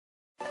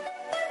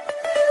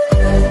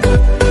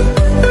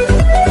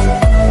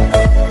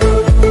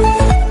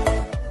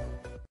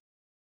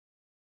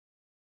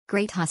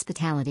Great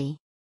hospitality.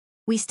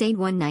 We stayed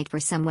one night for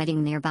some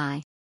wedding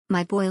nearby.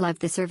 My boy loved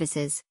the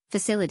services,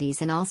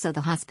 facilities and also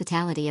the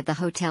hospitality of the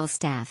hotel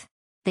staff.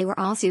 They were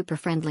all super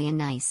friendly and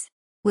nice.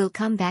 We'll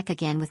come back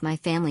again with my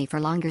family for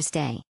longer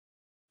stay.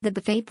 The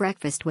buffet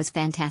breakfast was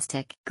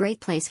fantastic. Great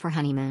place for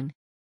honeymoon.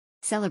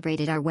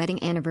 Celebrated our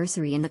wedding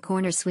anniversary in the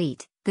corner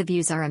suite. The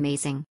views are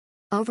amazing.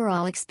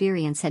 Overall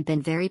experience had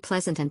been very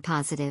pleasant and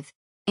positive.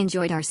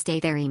 Enjoyed our stay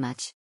very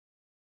much.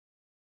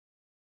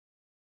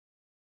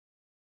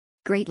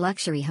 Great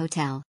luxury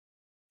hotel.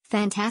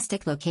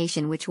 Fantastic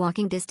location which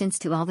walking distance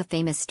to all the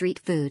famous street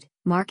food,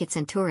 markets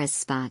and tourist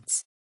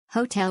spots.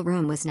 Hotel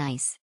room was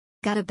nice.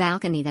 Got a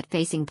balcony that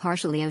facing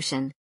partially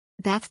ocean.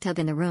 Bathtub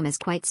in the room is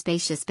quite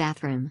spacious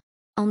bathroom.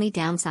 Only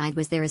downside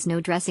was there is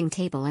no dressing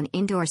table and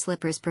indoor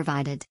slippers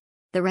provided.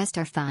 The rest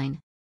are fine.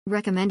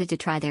 Recommended to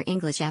try their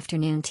English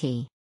afternoon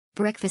tea.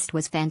 Breakfast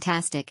was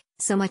fantastic,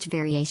 so much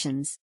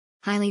variations.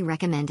 Highly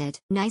recommended.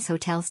 Nice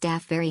hotel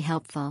staff very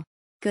helpful.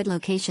 Good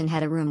location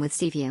had a room with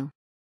sea view.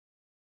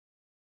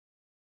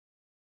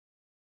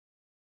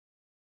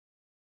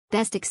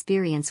 Best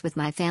experience with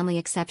my family.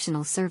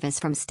 Exceptional service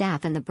from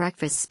staff and the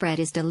breakfast spread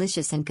is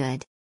delicious and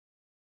good.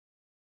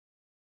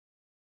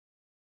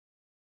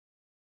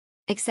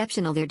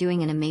 Exceptional, they're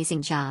doing an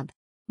amazing job.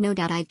 No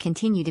doubt I'd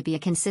continue to be a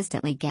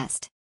consistently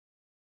guest.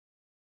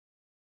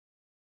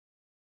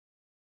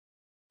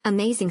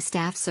 Amazing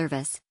staff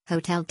service.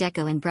 Hotel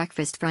deco and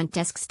breakfast front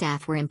desk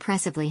staff were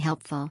impressively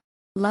helpful.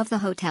 Love the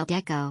hotel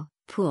deco,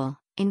 pool,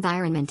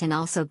 environment and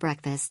also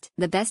breakfast.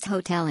 The best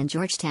hotel in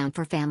Georgetown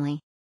for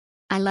family.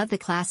 I love the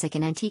classic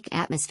and antique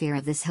atmosphere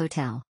of this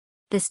hotel.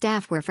 The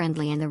staff were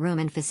friendly and the room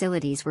and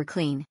facilities were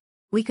clean.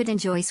 We could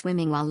enjoy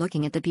swimming while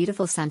looking at the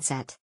beautiful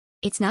sunset.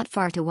 It's not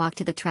far to walk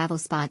to the travel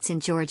spots in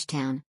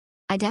Georgetown.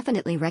 I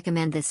definitely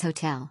recommend this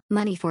hotel.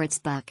 Money for its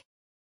buck.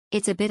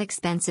 It's a bit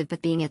expensive,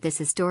 but being at this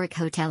historic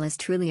hotel is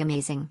truly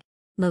amazing.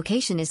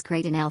 Location is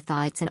great and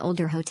although it's an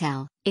older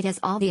hotel, it has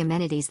all the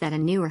amenities that a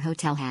newer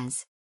hotel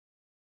has.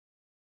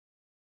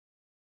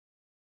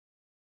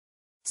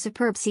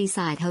 Superb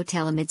seaside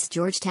hotel amidst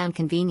Georgetown,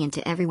 convenient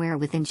to everywhere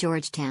within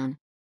Georgetown.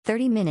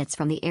 30 minutes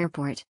from the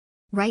airport.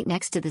 Right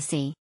next to the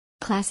sea.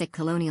 Classic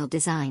colonial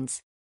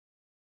designs.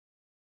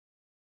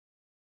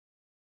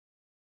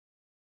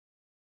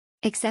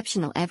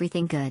 Exceptional,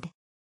 everything good.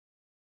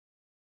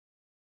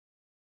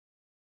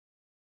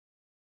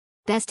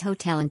 Best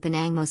hotel in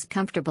Penang, most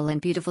comfortable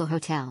and beautiful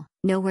hotel.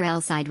 Nowhere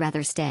else I'd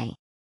rather stay.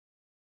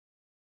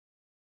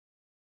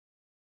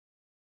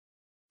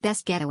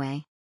 Best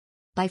getaway.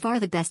 By far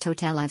the best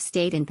hotel I've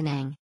stayed in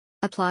Penang.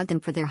 Applaud them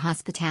for their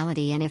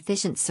hospitality and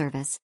efficient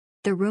service.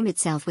 The room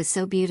itself was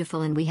so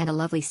beautiful and we had a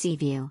lovely sea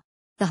view.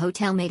 The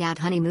hotel made our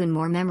honeymoon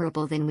more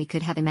memorable than we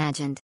could have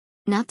imagined.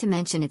 Not to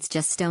mention it's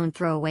just stone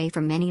throw away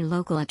from many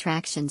local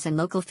attractions and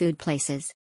local food places.